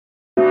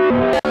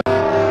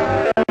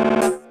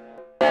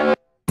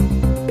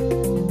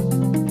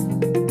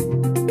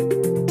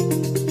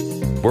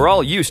We're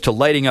all used to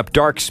lighting up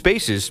dark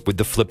spaces with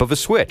the flip of a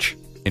switch.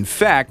 In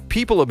fact,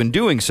 people have been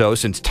doing so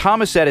since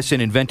Thomas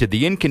Edison invented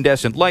the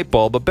incandescent light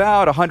bulb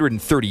about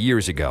 130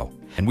 years ago.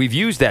 And we've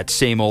used that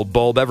same old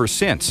bulb ever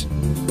since.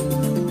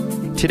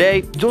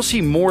 Today, you'll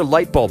see more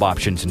light bulb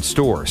options in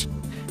stores.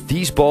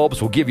 These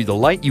bulbs will give you the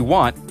light you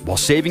want while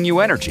saving you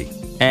energy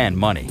and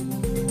money.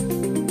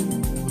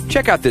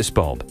 Check out this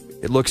bulb.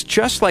 It looks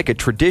just like a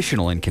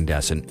traditional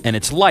incandescent, and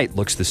its light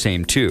looks the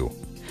same too.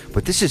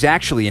 But this is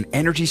actually an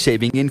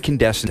energy-saving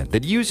incandescent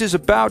that uses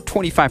about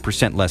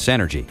 25% less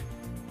energy.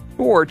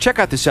 Or check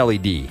out this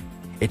LED.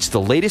 It's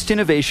the latest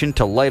innovation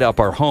to light up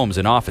our homes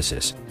and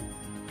offices.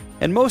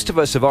 And most of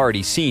us have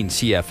already seen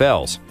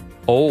CFLs.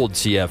 Old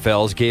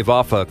CFLs gave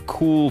off a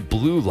cool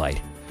blue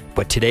light,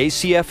 but today's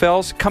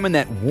CFLs come in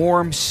that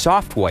warm,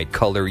 soft white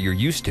color you're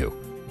used to.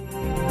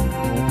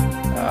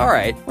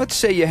 Alright, let's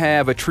say you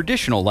have a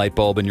traditional light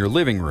bulb in your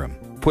living room.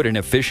 Put an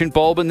efficient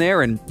bulb in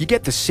there and you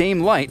get the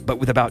same light but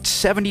with about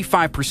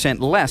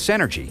 75% less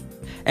energy.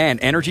 And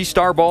Energy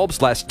Star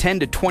bulbs last 10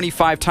 to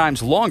 25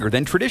 times longer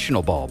than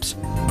traditional bulbs.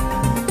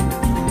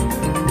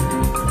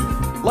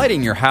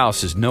 Lighting your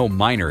house is no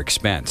minor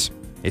expense.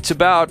 It's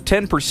about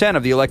 10%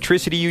 of the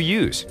electricity you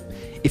use.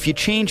 If you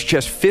change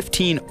just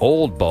 15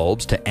 old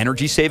bulbs to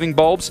energy-saving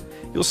bulbs,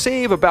 you'll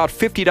save about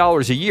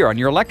 $50 a year on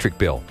your electric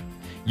bill.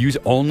 Use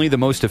only the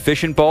most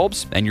efficient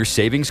bulbs and your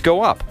savings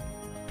go up.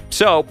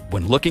 So,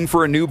 when looking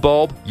for a new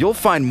bulb, you'll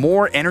find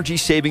more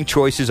energy-saving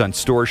choices on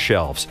store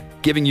shelves,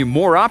 giving you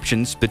more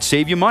options but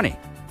save you money.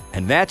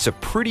 And that's a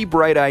pretty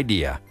bright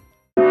idea.